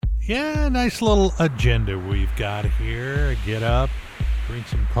Yeah, nice little agenda we've got here. Get up, drink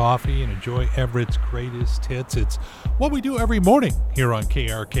some coffee, and enjoy Everett's greatest hits. It's what we do every morning here on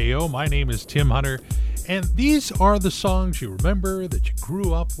KRKO. My name is Tim Hunter, and these are the songs you remember that you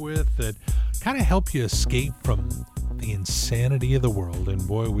grew up with that kind of help you escape from the insanity of the world. And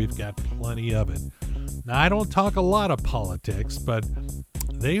boy, we've got plenty of it. Now, I don't talk a lot of politics, but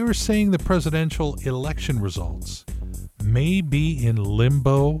they are saying the presidential election results may be in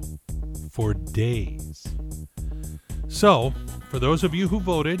limbo for days. So, for those of you who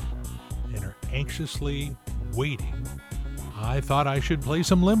voted and are anxiously waiting, I thought I should play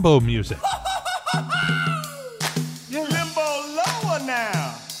some limbo music. Yeah. Limbo lower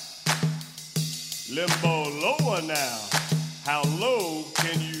now. Limbo lower now. How low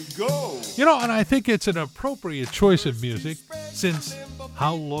can you go? You know, and I think it's an appropriate choice of music since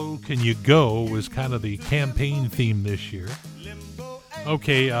How Low Can You Go was kind of the campaign theme this year.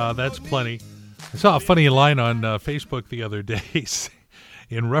 Okay, that's plenty. I saw a funny line on Facebook the other day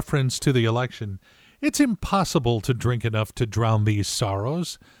in reference to the election. It's impossible to drink enough to drown these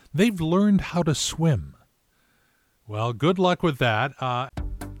sorrows. They've learned how to swim. Well, good luck with that.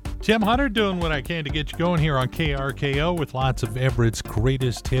 Tim Hunter doing what I can to get you going here on KRKO with lots of Everett's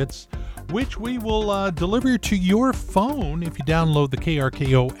greatest hits, which we will deliver to your phone if you download the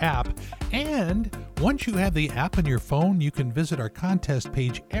KRKO app. And once you have the app on your phone, you can visit our contest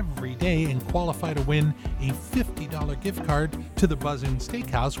page every day and qualify to win a $50 gift card to the Buzz-In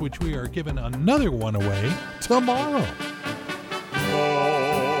Steakhouse, which we are giving another one away tomorrow.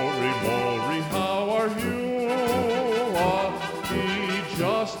 Maury, Maury, how are you? He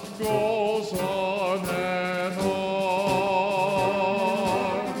just goes on and on.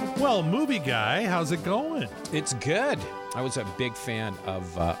 Well, movie guy, how's it going? It's good. I was a big fan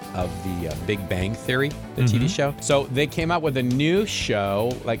of the Big Bang Theory, the TV show. So they came out with a new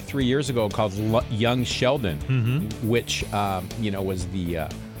show like 3 years ago called Young Sheldon, which was the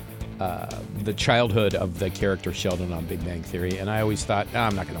childhood of the character Sheldon on Big Bang Theory. And I always thought,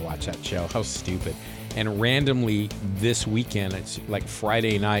 I'm not going to watch that show. How stupid. And randomly this weekend, it's like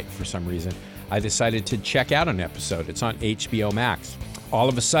Friday night for some reason, I decided to check out an episode. It's on HBO Max. All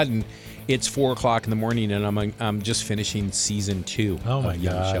of a sudden, it's 4 o'clock in the morning, and I'm just finishing season 2 of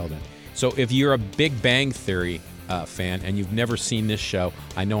Young Sheldon. So if you're a Big Bang Theory fan and you've never seen this show,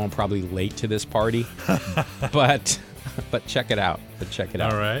 I know I'm probably late to this party, but check it out.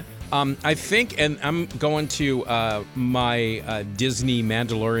 All right. I think, and I'm going to my Disney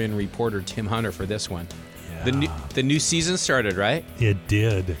Mandalorian reporter, Tim Hunter, for this one. Yeah. The new season started, right? It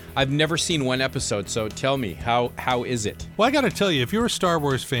did. I've never seen one episode, so tell me, how is it? Well, I got to tell you, if you're a Star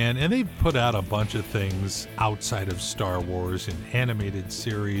Wars fan, and they've put out a bunch of things outside of Star Wars and animated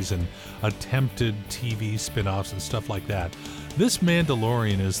series and attempted TV spin-offs and stuff like that, this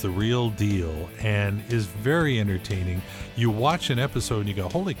Mandalorian is the real deal and is very entertaining. You watch an episode and you go,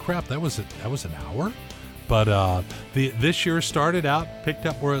 holy crap, that was an hour? But this year started out, picked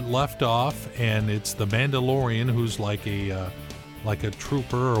up where it left off, and it's the Mandalorian who's like a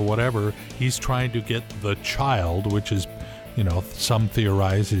trooper or whatever. He's trying to get the child, which is, some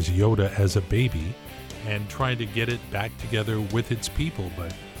theorize is Yoda as a baby, and trying to get it back together with its people.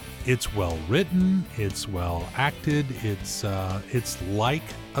 But it's well written, it's well acted, it's like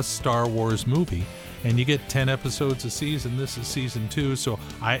a Star Wars movie. And you get 10 episodes a season. This is season 2. So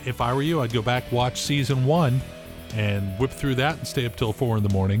if I were you, I'd go back, watch season 1, and whip through that and stay up till 4 in the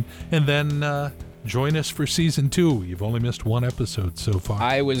morning. And then join us for season 2. You've only missed one episode so far.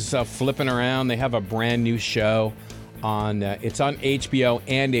 I was flipping around. They have a brand new show on. It's on HBO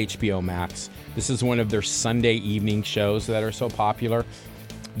and HBO Max. This is one of their Sunday evening shows that are so popular.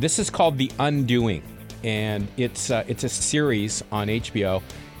 This is called The Undoing, and it's a series on HBO.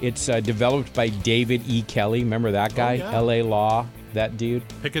 It's developed by David E. Kelly. Remember that guy? Oh, yeah. L.A. Law, that dude.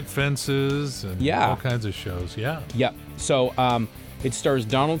 Picket Fences and all kinds of shows. Yeah. Yep. So it stars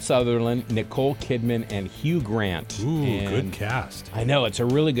Donald Sutherland, Nicole Kidman, and Hugh Grant. Ooh, good cast. I know. It's a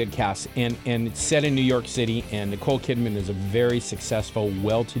really good cast. And it's set in New York City, and Nicole Kidman is a very successful,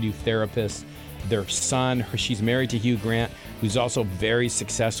 well-to-do therapist. Their son, she's married to Hugh Grant, who's also very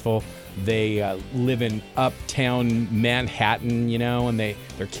successful. They live in uptown Manhattan, and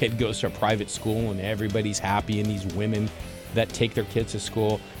their kid goes to a private school, and everybody's happy, and these women that take their kids to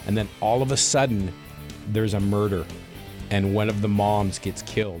school. And then all of a sudden, there's a murder, and one of the moms gets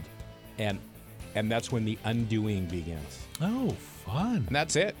killed. And that's when the undoing begins. Oh, fun. And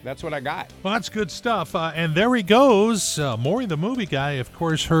that's it. That's what I got. Well, that's good stuff. And there he goes. Maury the Movie Guy, of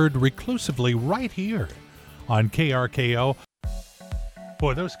course, heard reclusively right here on KRKO.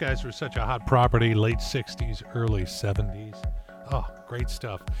 Boy, those guys were such a hot property, late 60s, early 70s. Oh, great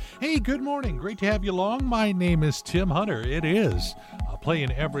stuff. Hey, good morning. Great to have you along. My name is Tim Hunter. It is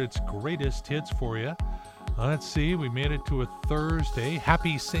playing Everett's greatest hits for you. Let's see. We made it to a Thursday.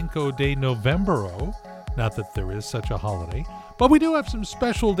 Happy Cinco de Novembro. Not that there is such a holiday, but we do have some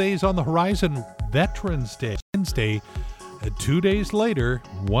special days on the horizon. Veterans Day, Wednesday. 2 days later,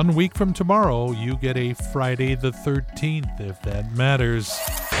 1 week from tomorrow, you get a Friday the 13th, if that matters.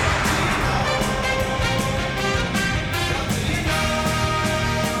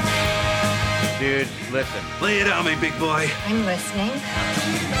 Dude, listen. Lay it on me, big boy. I'm listening.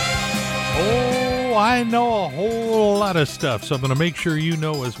 Oh, I know a whole lot of stuff, so I'm going to make sure you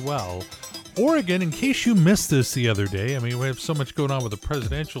know as well. Oregon, in case you missed this the other day, I mean, we have so much going on with the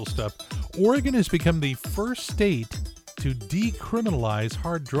presidential stuff. Oregon has become the first state to decriminalize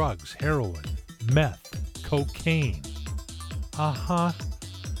hard drugs, heroin, meth, cocaine.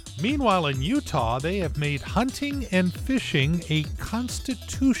 Meanwhile, in Utah, they have made hunting and fishing a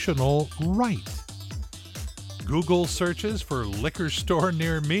constitutional right. Google searches for liquor store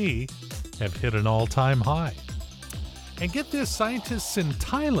near me have hit an all-time high. And get this, scientists in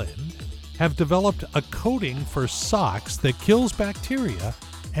Thailand have developed a coating for socks that kills bacteria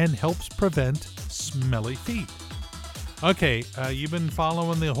and helps prevent smelly feet. Okay, you've been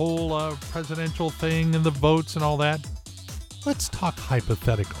following the whole presidential thing and the votes and all that. Let's talk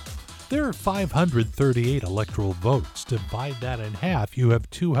hypothetical. There are 538 electoral votes. Divide that in half, you have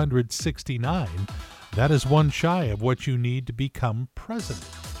 269. That is one shy of what you need to become president.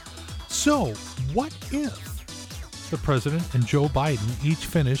 So, what if the president and Joe Biden each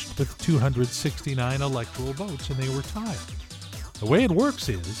finished with 269 electoral votes and they were tied? The way it works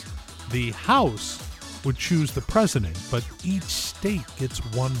is the House would choose the president, but each state gets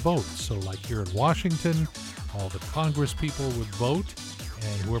one vote. So like here in Washington, all the Congress people would vote,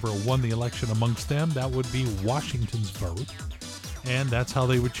 and whoever won the election amongst them, that would be Washington's vote. And that's how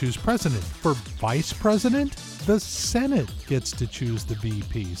they would choose president. For vice president, the Senate gets to choose the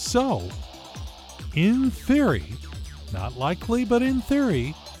VP. So, in theory, not likely, but in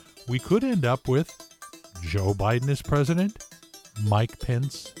theory, we could end up with Joe Biden as president, Mike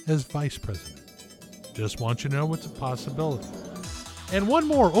Pence as vice president. Just want you to know it's a possibility. And one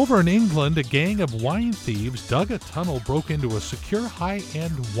more, over in England, a gang of wine thieves dug a tunnel, broke into a secure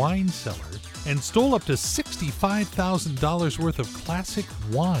high-end wine cellar, and stole up to $65,000 worth of classic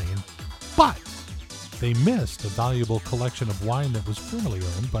wine, but they missed a valuable collection of wine that was formerly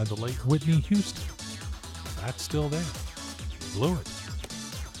owned by the late Whitney Houston. That's still there. They blew it.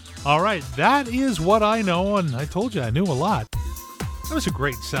 All right, that is what I know, and I told you I knew a lot. That was a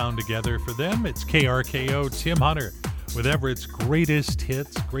great sound together for them. It's KRKO, Tim Hunter with Everett's greatest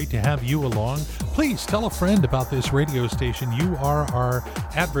hits. Great to have you along. Please tell a friend about this radio station. You are our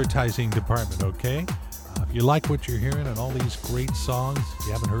advertising department, okay? If you like what you're hearing and all these great songs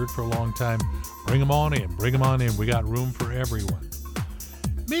you haven't heard for a long time, bring them on in. Bring them on in. We got room for everyone.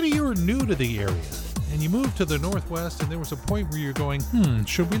 Maybe you were new to the area and you moved to the Northwest and there was a point where you're going,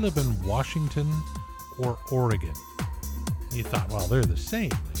 should we live in Washington or Oregon? And you thought, well, they're the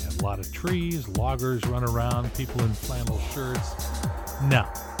same. They have a lot of trees, loggers run around, people in flannel shirts. No,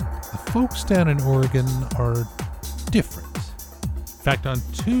 the folks down in Oregon are different. In fact, on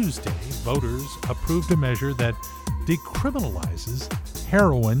Tuesday, voters approved a measure that decriminalizes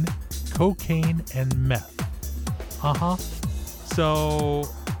heroin, cocaine, and meth. So,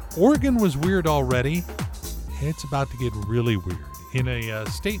 Oregon was weird already. It's about to get really weird. In a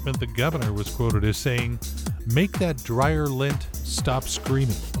statement, the governor was quoted as saying, "Make that dryer lint stop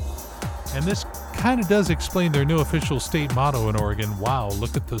screaming." And this kind of does explain their new official state motto in Oregon, "Wow,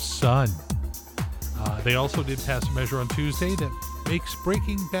 look at the sun." They also did pass a measure on Tuesday that makes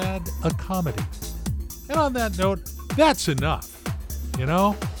Breaking Bad a comedy. And on that note, that's enough. You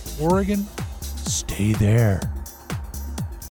know, Oregon, stay there.